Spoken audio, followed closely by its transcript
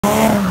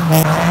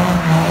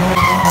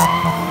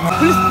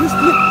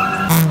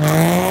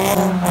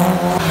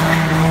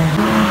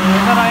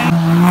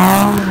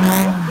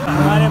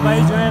हमारे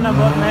भाई जो है ना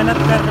बहुत मेहनत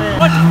कर रहे हैं।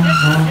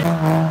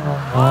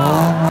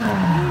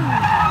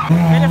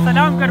 मेरे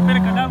सलाम कर, मेरे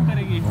कलाम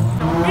करेगी।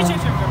 पीछे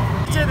चल कर,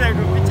 पीछे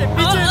देखो, पीछे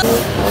पीछे।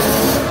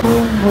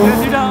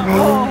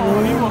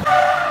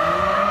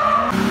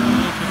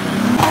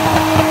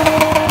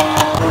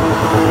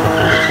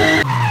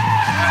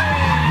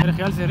 मेरे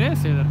ख्याल से रेस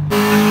है इधर।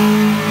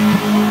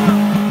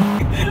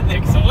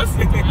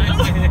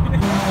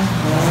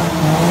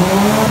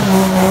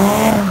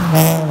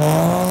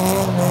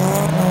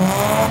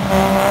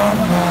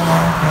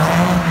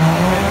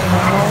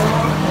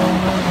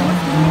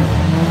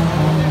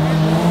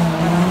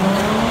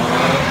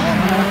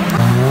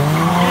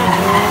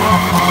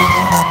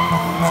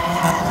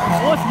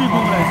 भी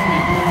घूम रहा है इसमें।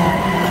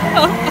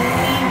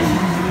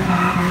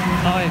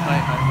 हाय हाय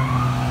हाय।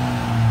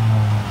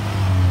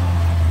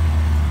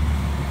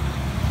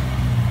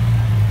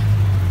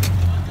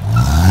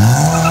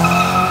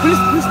 Police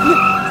police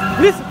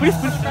police police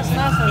police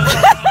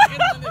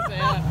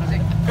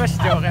कुछ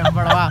जो है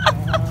बड़वा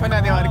फना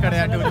दीवार कर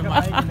यार टूल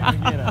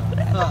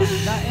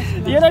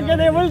ये ना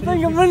कहते बोलते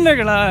हैं मन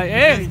निकला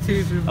ए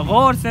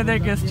गौर से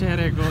देख इस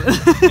चेहरे को।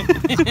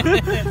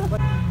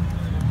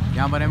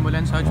 यहाँ पर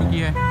एम्बुलेंस आ चुकी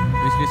है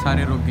तो इसलिए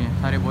सारे रुक गए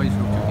हैं, सारे बॉयज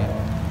रुक चुके हैं।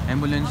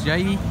 एम्बुलेंस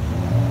जाएगी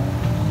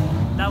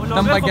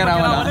तंबा क्या रहा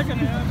वाला।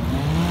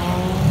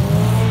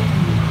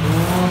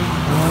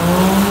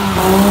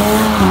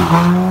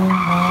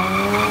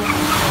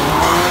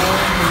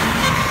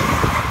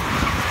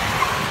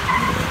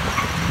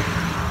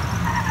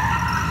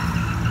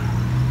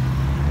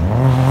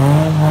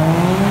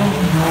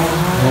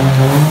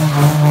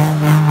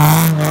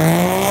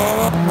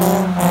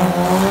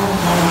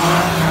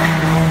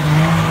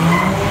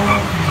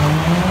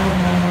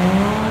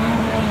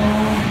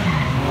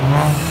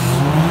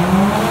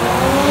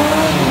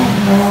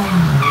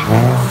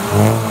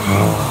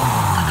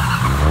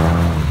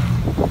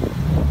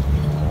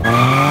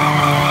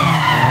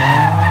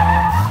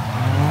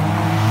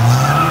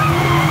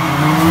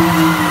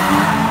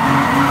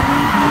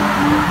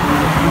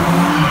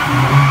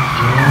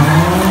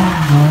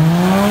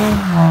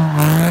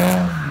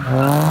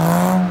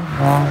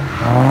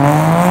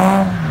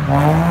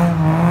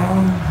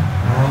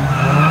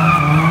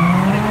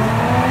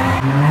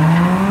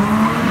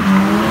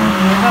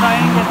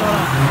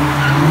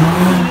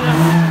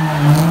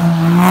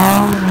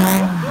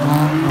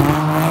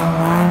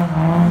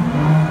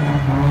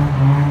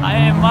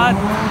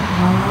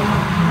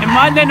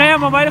 इमाद ने नया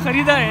मोबाइल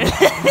ख़रीदा है।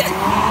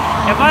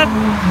 इमाद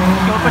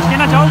तो कुछ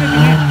कहना चाहोगे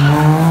तुम्हें?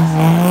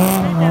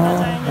 कहना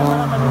चाहेंगे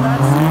बड़ा मज़ेदार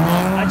से।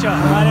 अच्छा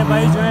हमारे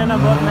भाई जो है ना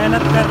बहुत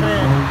मेहनत कर रहे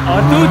हैं और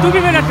तू भी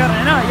मेहनत कर रहे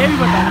हैं ना, ये भी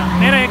बताना।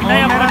 मेरा एक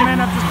नया मोबाइल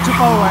मेहनत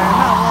छुपा हुआ है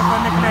ना, वो तो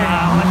निकले।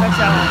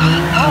 अच्छा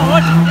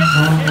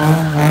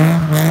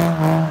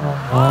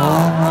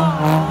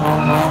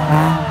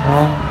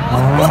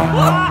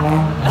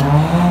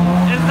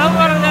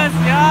ज़बरदस्त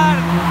यार।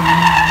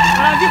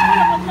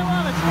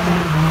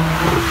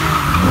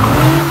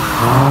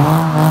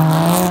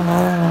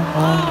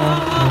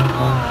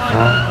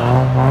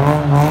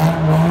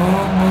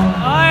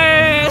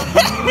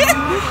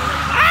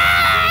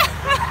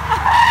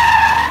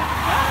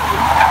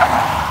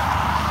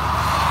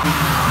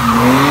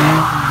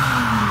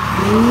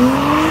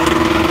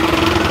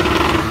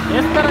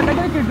 इस तरह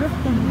लगे कि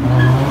ड्रिफ्ट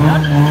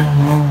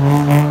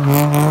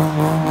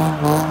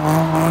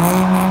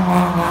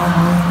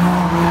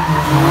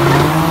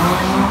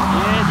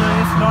ये जो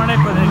इस लौंडे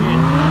को देखिए,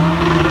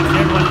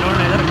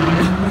 लौंडे इधर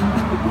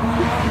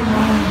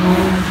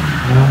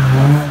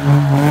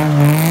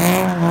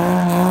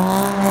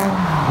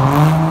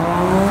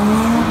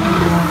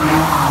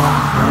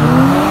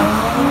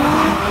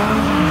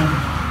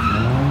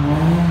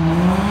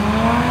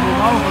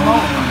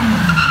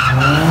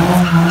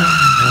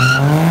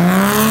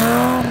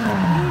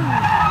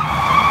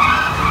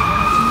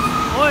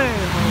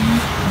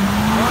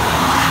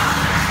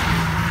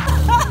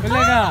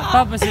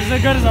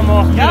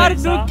यार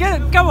तू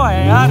कब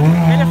आया यार?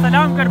 मेरे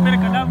सलाम कर, मेरे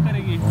कलाम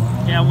करेगी।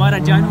 क्या हमारा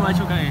जानू आ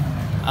चुका है।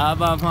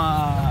 अब आप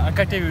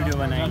इकट्ठे वीडियो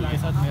बनाएंगे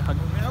साथ में।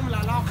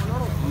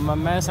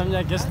 मैं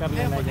समझा किस कर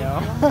लेना क्या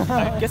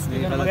किस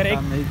मगर एक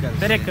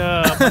फिर एक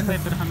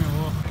फिर हमें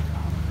वो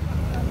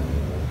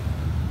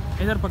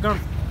इधर पकड़।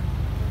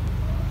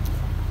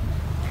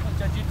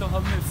 अच्छा जी तो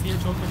हमने सीए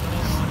चौक पे खड़े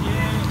और ये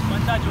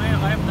बंदा जो है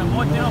गायब था,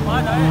 बहुत दिनों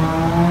बाद आए।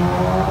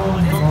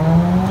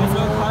 जो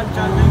लोग हाल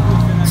चाल नहीं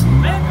पूछते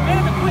मैं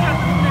तो पूछ रहा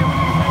था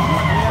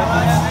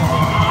आया नहीं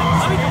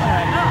अभी तो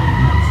आया ना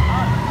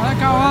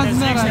आवाज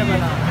नहीं आ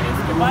रहा।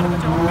 इसके बाद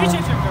कुछ पीछे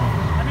चल कर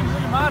अभी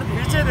मुझे मार दे।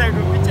 पीछे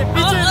देखो, पीछे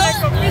पीछे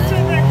देखो, पीछे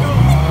देखो।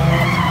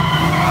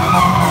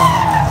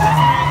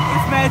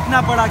 इसमें इतना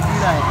बड़ा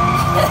कीड़ा है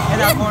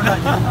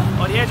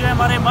और ये जो है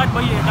हमारे मत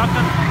भाई है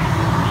डॉक्टर।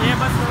 ये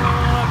बस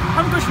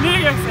हम कुछ नहीं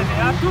कह सकते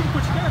यार, तुम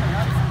कुछ कह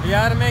रहे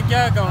यार। मैं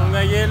क्या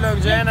कहूँगा, ये लोग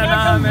जो है ना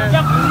हमें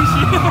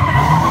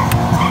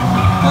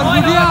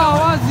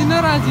आवाज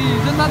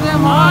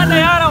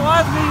यार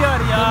आवाज नहीं आ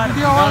रही यार,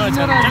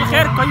 चल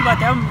खैर कोई बात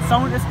है, हम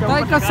साउंड इसके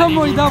ऊपर कसम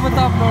हो इधर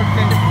बता अपलोड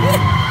कर।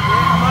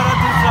 हमारा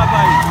दूसरा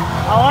भाई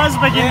आवाज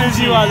बजी AMG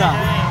वाला,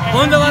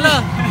 कौन सा वाला?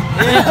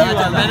 AMG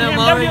वाला, मैंने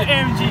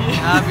AMG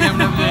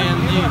BMW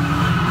AMG।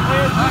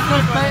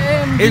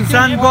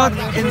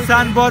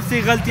 इंसान बहुत सी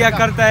गलतियां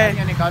करता है।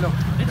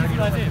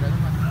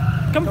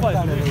 कम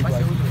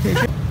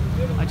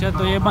अच्छा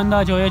तो ये बंदा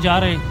जो है जा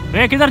रहे हैं,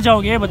 वे किधर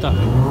जाओगे ये बता।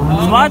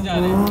 बात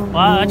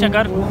वाह अच्छा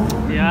कर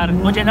यार,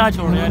 मुझे ना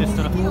छोड़ यार इस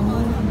तरह।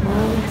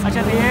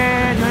 अच्छा तो ये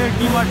जो है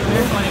टी वाट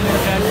मेरे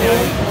ख्याल से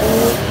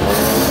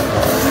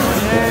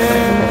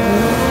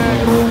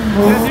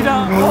ये सीधा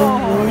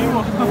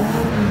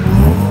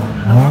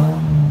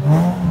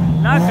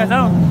ना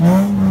कसम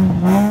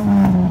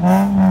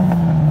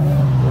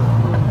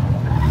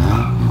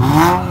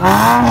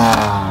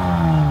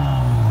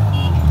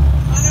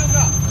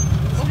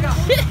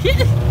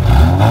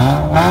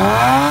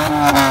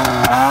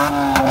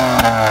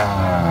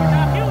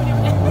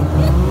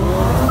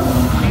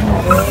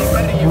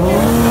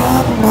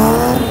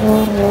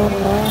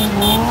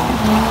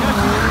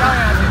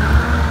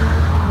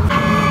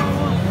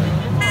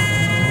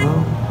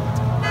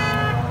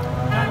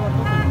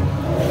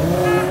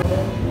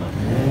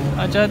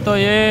अच्छा तो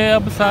ये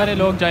अब सारे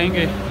लोग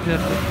जाएंगे इधर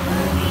से।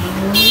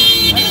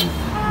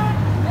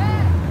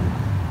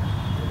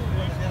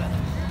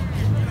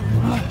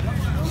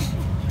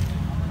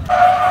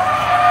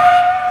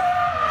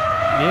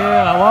 ये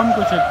आवाम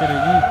को चेक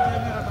करेगी।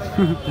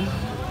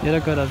 ये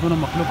लगा रसूल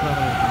मखलूक रहा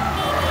है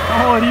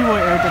और ही वो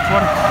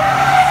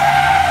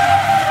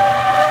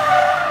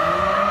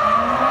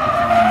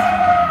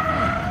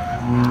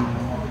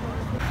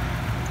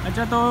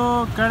अच्छा तो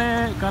कड़े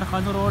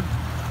कारखाना रोड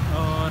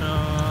और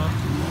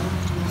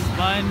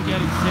स्पाइन के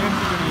सेट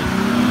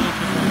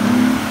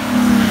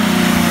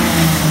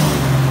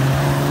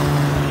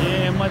ये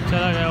अहमद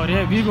चला गया और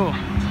ये वीगो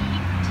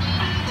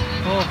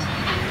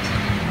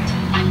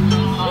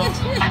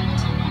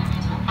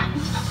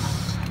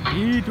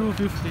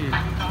E250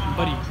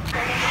 बड़ी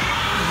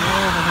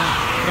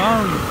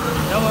राउंड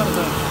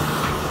जबरदस्त।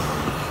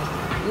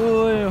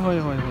 ओए होए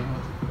होए होए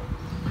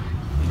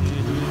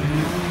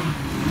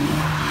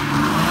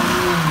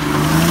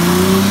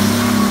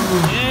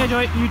ये जो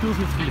है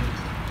E250 है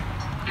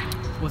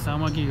वो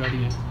सामा की गाड़ी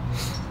है।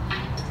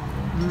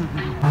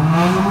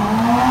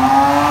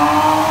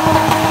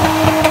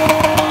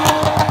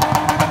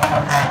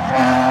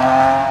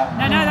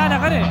 ना ना ना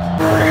करे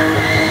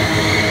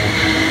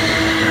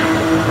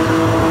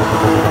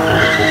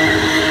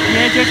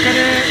ये चेक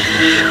करे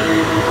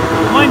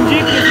मंजी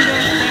के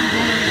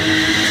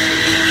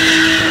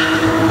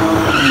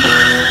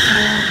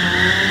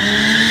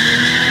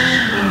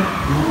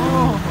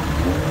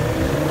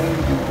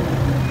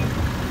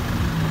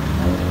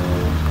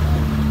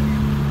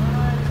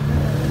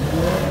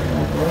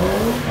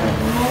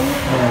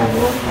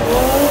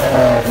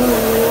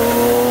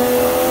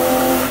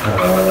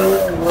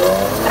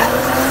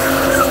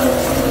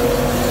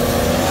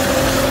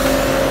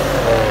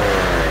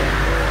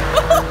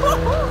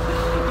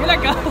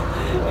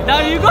Now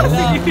you go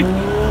see.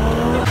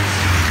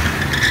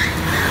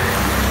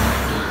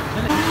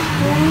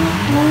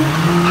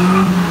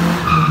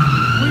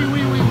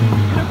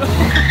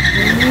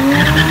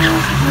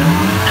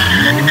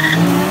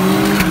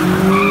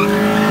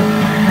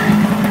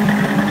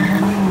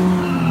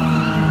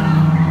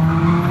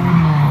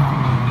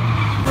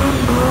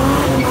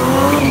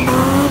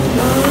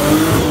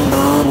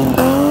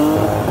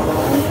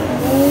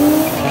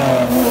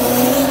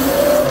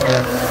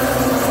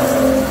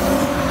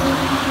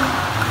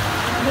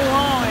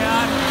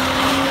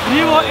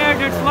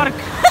 It's work.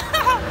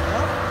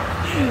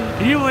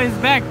 Evo is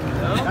back.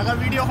 अगर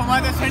वीडियो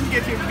हमारे सेंड के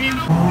थे बीम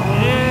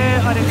ये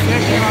अरे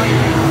सेट है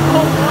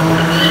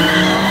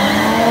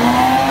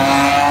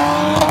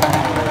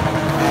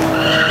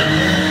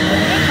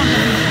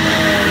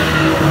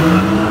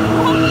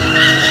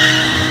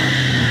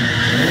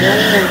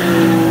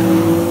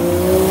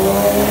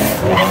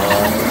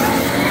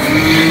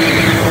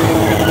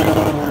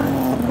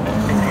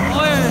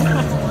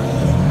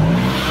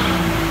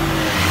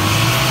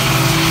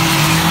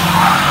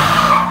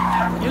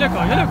ये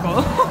देखो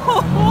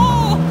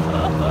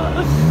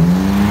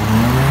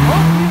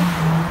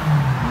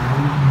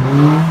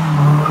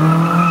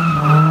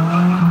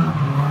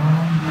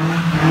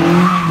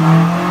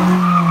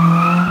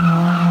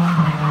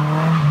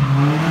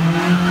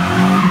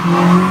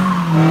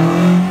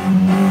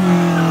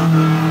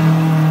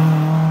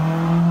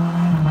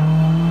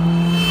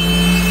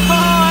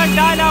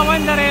Dana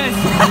Wonder is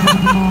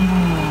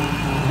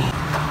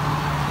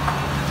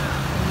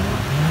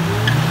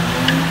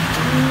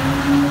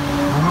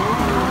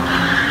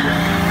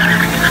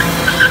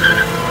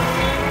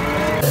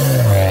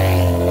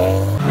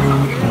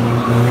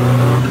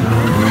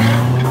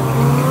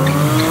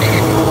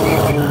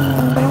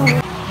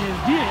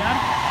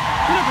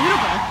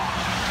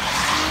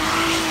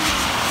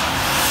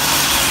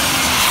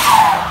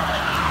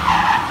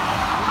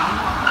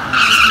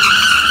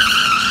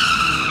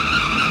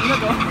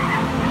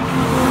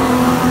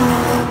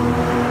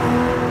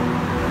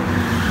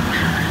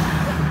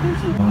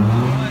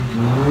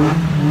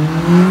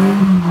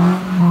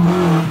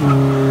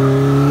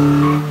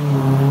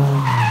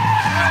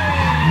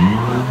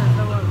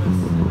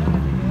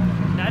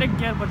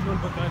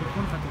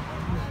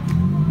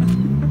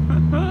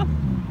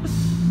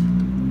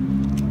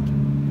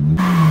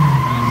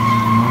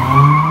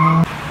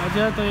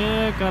अच्छा तो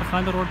ये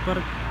कारखाना रोड पर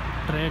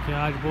ट्रैक है,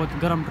 आज बहुत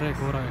गर्म ट्रैक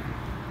हो रहा है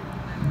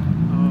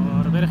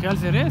और मेरे ख्याल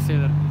से रेस है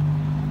इधर।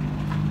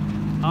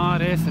 हाँ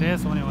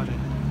रेस होने वाले हैं।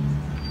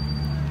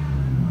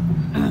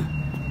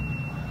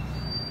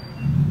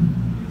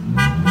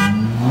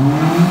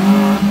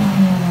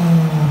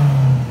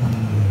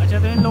 अच्छा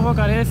तो इन लोगों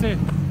का रेस है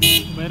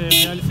मेरे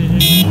ख्याल से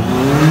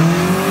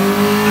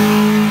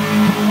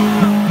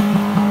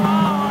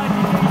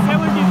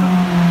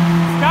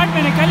स्टार्ट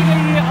में निकल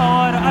गई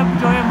और अब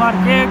जो है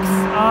मार्केट्स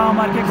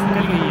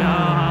निकल गई है।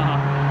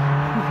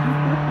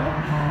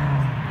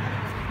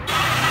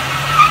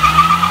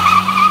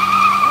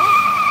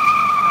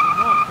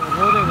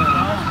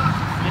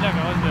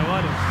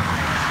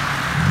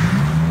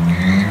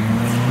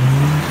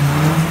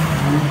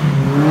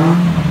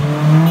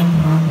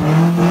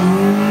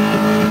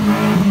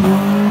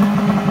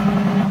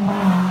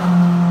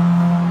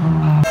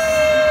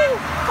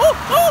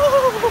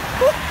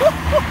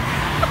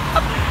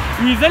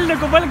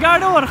 يزلقوا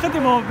بالقاعدة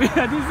ورختموا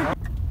بهذه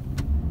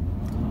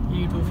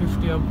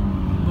E250 अब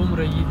घूम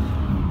रही है।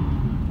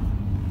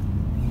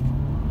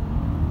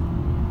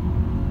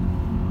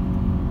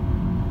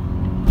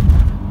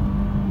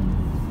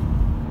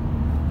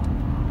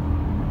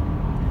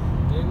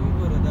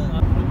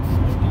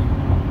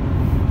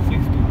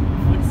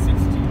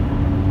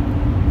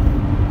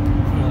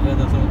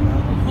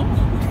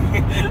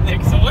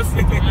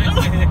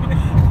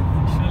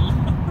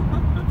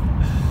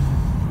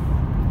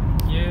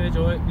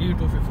 जो है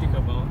E250 का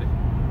पावर है।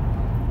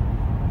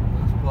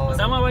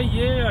 सामा भाई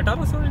ये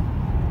 1800 है।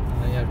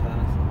 ये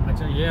 1800।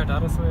 अच्छा ये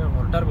 1800 है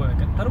और टर्बो है,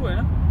 टर्बो है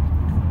ना?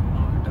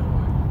 हाँ टर्बो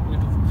है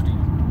E250।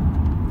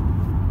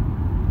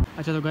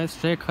 अच्छा तो गाइस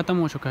ट्रैक ख़त्म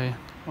हो चुका है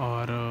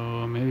और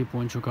मैं भी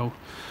पहुंच चुका हूँ।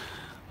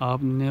 आप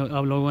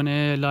लोगों ने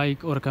लाइक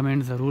और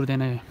कमेंट ज़रूर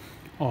देना है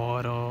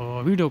और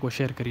वीडियो को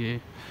शेयर करिए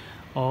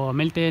और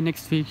मिलते हैं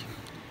नेक्स्ट वीक।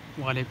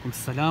 वालेकुम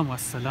सलाम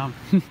अस्सलाम।